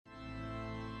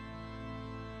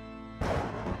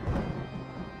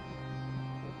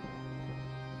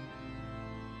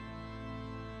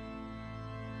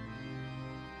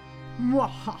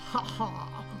Mwahaha!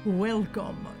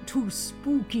 Welcome to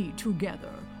Spooky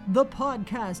Together, the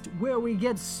podcast where we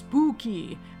get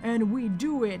spooky and we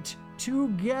do it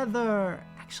together.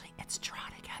 Actually, it's Draw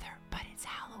Together, but it's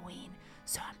Halloween,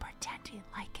 so I'm pretending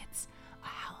like it's a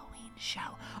Halloween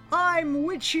show. I'm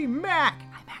Witchy Mac.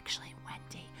 I'm actually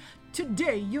Wendy.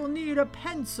 Today you'll need a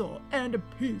pencil and a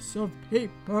piece of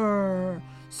paper,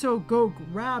 so go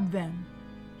grab them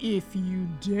if you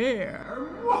dare.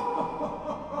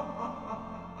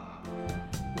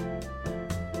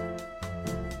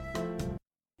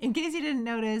 In case you didn't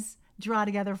notice, Draw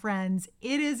Together friends,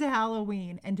 it is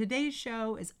Halloween, and today's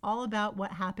show is all about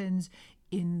what happens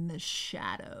in the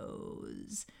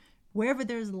shadows. Wherever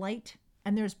there's light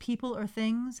and there's people or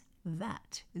things,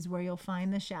 that is where you'll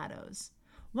find the shadows.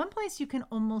 One place you can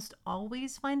almost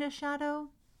always find a shadow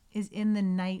is in the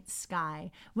night sky.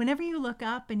 Whenever you look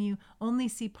up and you only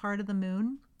see part of the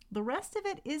moon, the rest of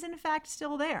it is in fact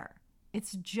still there.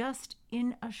 It's just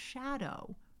in a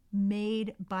shadow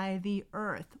made by the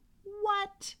earth.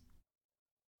 What?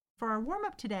 For our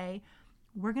warm-up today,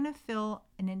 we're going to fill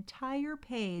an entire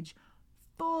page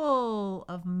full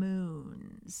of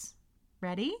moons.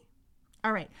 Ready?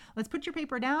 All right, let's put your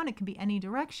paper down. It can be any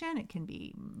direction. It can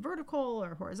be vertical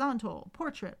or horizontal,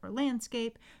 portrait or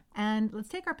landscape. And let's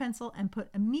take our pencil and put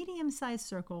a medium-sized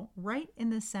circle right in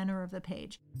the center of the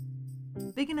page.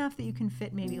 Big enough that you can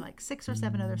fit maybe like 6 or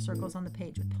 7 other circles on the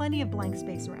page with plenty of blank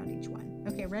space around each one.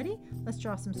 Okay, ready? Let's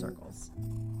draw some circles.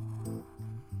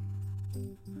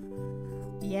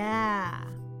 Yeah.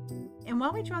 And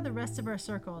while we draw the rest of our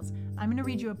circles, I'm going to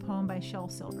read you a poem by Shel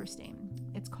Silverstein.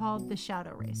 It's called The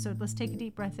Shadow Race. So let's take a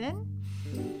deep breath in,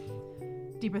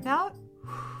 deep breath out.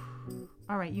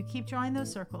 All right, you keep drawing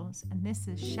those circles. And this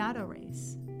is Shadow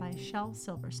Race by Shel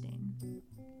Silverstein.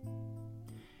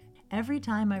 Every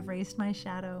time I've raced my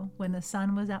shadow when the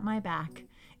sun was at my back,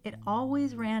 it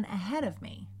always ran ahead of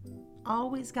me,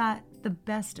 always got the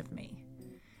best of me.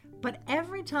 But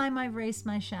every time I've raced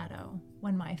my shadow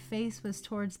when my face was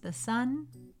towards the sun,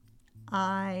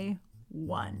 I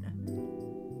won.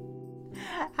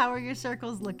 How are your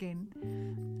circles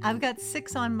looking? I've got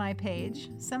 6 on my page,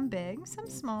 some big, some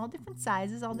small, different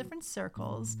sizes, all different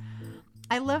circles.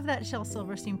 I love that Shel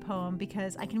Silverstein poem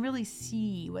because I can really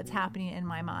see what's happening in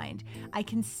my mind. I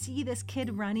can see this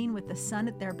kid running with the sun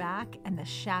at their back and the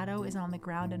shadow is on the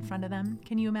ground in front of them.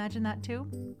 Can you imagine that too?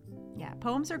 Yeah,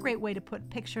 poems are a great way to put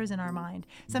pictures in our mind.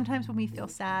 Sometimes when we feel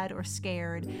sad or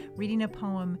scared, reading a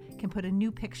poem can put a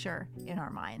new picture in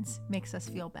our minds, makes us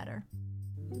feel better.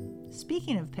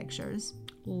 Speaking of pictures,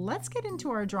 let's get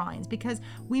into our drawings because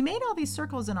we made all these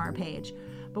circles in our page.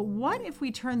 But what if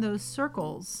we turn those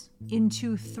circles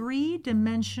into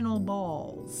 3-dimensional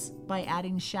balls by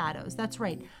adding shadows? That's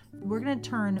right. We're going to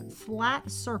turn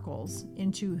flat circles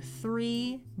into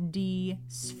 3D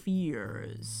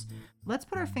spheres. Let's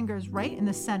put our fingers right in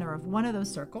the center of one of those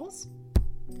circles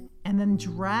and then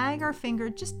drag our finger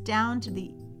just down to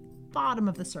the bottom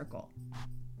of the circle.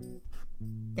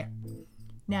 There.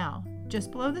 Now,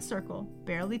 just below the circle,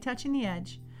 barely touching the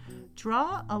edge,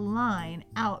 draw a line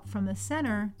out from the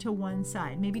center to one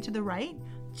side, maybe to the right,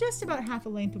 just about half the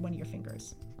length of one of your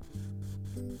fingers.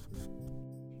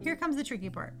 Here comes the tricky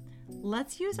part.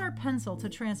 Let's use our pencil to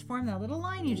transform that little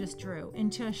line you just drew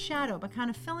into a shadow, but kind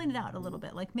of filling it out a little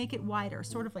bit, like make it wider,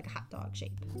 sort of like a hot dog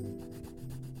shape.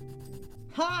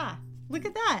 Ha! Look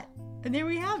at that! And there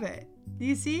we have it. Do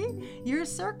you see? Your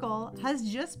circle has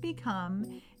just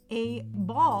become a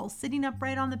ball sitting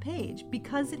upright on the page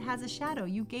because it has a shadow.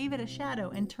 You gave it a shadow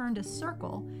and turned a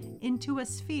circle into a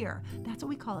sphere. That's what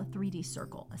we call a 3D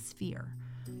circle, a sphere.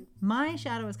 My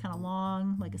shadow is kind of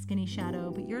long, like a skinny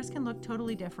shadow, but yours can look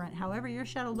totally different. However your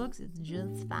shadow looks, it's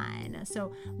just fine.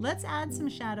 So let's add some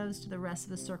shadows to the rest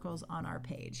of the circles on our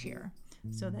page here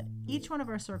so that each one of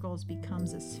our circles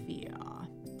becomes a sphere.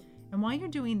 And while you're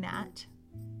doing that,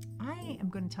 I am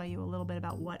going to tell you a little bit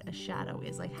about what a shadow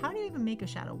is. Like, how do you even make a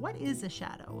shadow? What is a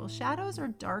shadow? Well, shadows are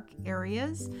dark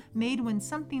areas made when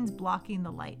something's blocking the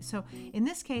light. So in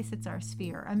this case, it's our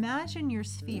sphere. Imagine your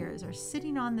spheres are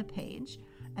sitting on the page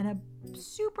and a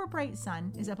super bright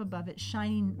sun is up above it,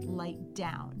 shining light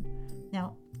down.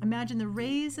 Now, imagine the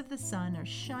rays of the sun are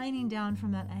shining down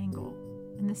from that angle,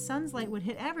 and the sun's light would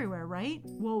hit everywhere, right?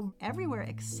 Well, everywhere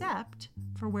except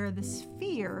for where the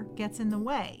sphere gets in the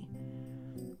way.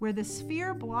 Where the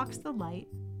sphere blocks the light,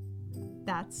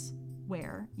 that's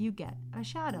where you get a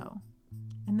shadow.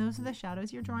 And those are the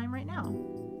shadows you're drawing right now.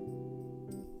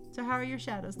 So how are your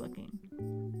shadows looking?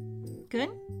 Good?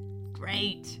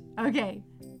 Great. Okay,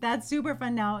 that's super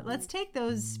fun. Now let's take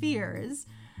those spheres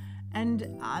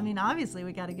and obviously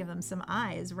we got to give them some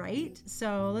eyes, right?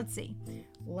 So let's see.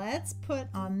 let's put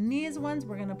on these ones,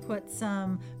 we're going to put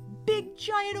some big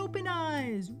giant open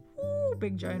eyes. Woo,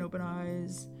 big giant open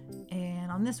eyes. And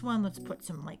on this one, let's put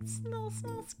some like small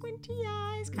squinty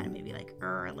eyes, kind of maybe like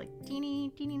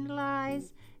teeny little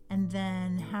eyes. And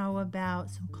then how about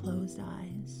some closed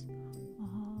eyes?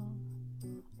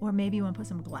 Or maybe you want to put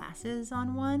some glasses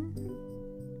on one.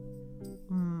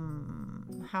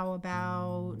 How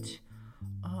about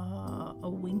a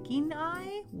winking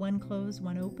eye? One closed,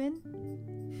 one open.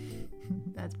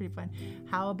 That's pretty fun.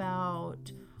 How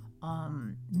about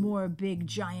more big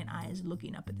giant eyes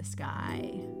looking up at the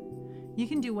sky? You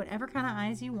can do whatever kind of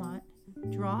eyes you want.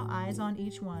 Draw eyes on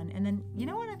each one. And then, you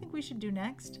know what I think we should do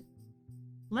next?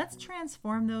 Let's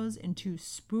transform those into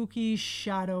spooky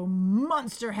shadow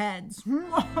monster heads.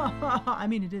 I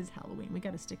mean, it is Halloween. We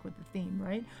got to stick with the theme,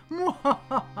 right?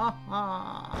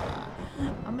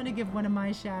 I'm going to give one of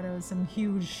my shadows some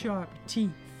huge sharp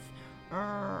teeth.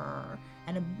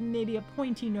 And maybe a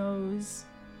pointy nose.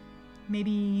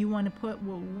 Maybe you want to put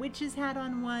a witch's hat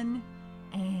on one,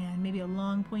 and maybe a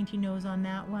long pointy nose on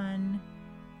that one.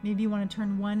 Maybe you want to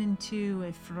turn one into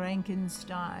a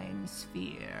Frankenstein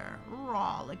sphere.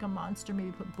 Raw, like a monster.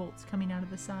 Maybe put bolts coming out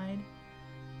of the side.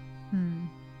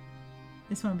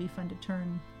 This one would be fun to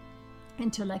turn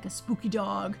into like a spooky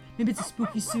dog. Maybe it's a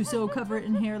spooky Suso. Cover it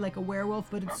in hair like a werewolf,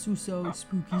 but it's Suso.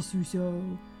 Spooky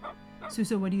Suso.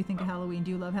 Suso, what do you think of Halloween? Do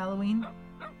you love Halloween?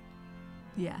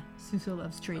 Yeah, Suso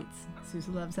loves treats.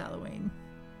 Suso loves Halloween.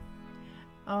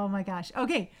 Oh my gosh.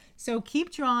 Okay, so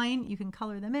keep drawing. You can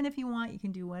color them in if you want. You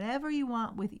can do whatever you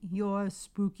want with your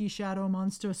spooky shadow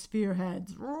monster sphere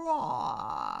heads.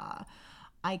 Raw!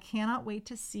 I cannot wait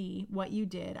to see what you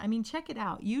did. I mean, check it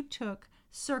out. You took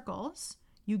circles,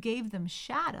 you gave them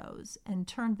shadows and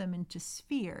turned them into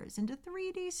spheres, into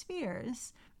 3D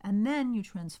spheres, and then you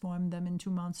transformed them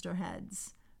into monster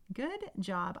heads. Good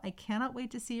job. I cannot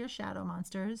wait to see your shadow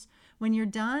monsters. When you're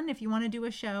done, if you want to do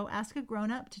a show, ask a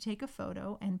grown-up to take a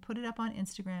photo and put it up on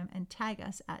Instagram and tag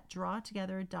us at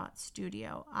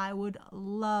drawtogether.studio. I would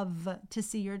love to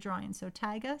see your drawing. So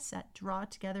tag us at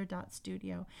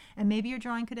drawtogether.studio. And maybe your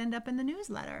drawing could end up in the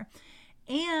newsletter.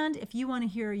 And if you want to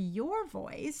hear your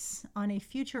voice on a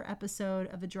future episode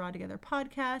of the Draw Together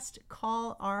podcast,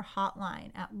 call our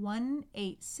hotline at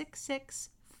 1-866-4-DRAW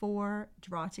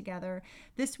TOGETHER.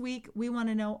 This week, we want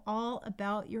to know all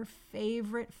about your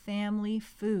favorite family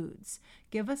foods.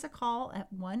 Give us a call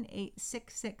at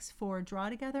 1-866-4-DRAW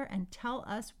TOGETHER and tell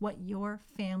us what your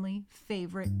family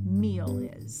favorite meal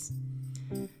is.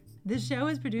 This show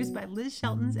is produced by Liz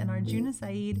Sheltons and Arjuna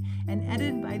Saeed and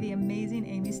edited by the amazing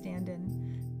Amy Standen.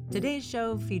 Today's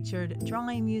show featured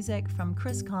drawing music from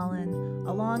Chris Collin,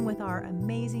 along with our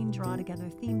amazing Draw Together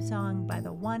theme song by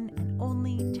the one and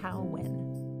only Tao Win.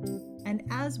 And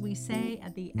as we say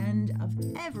at the end of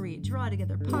every Draw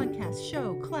Together podcast,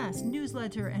 show, class,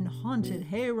 newsletter, and haunted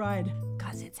hayride,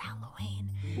 'cause it's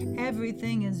Halloween,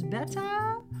 everything is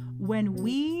better when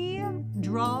we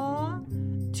draw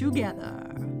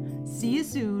together. See you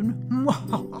soon.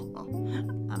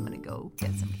 I'm gonna go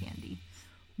get some candy.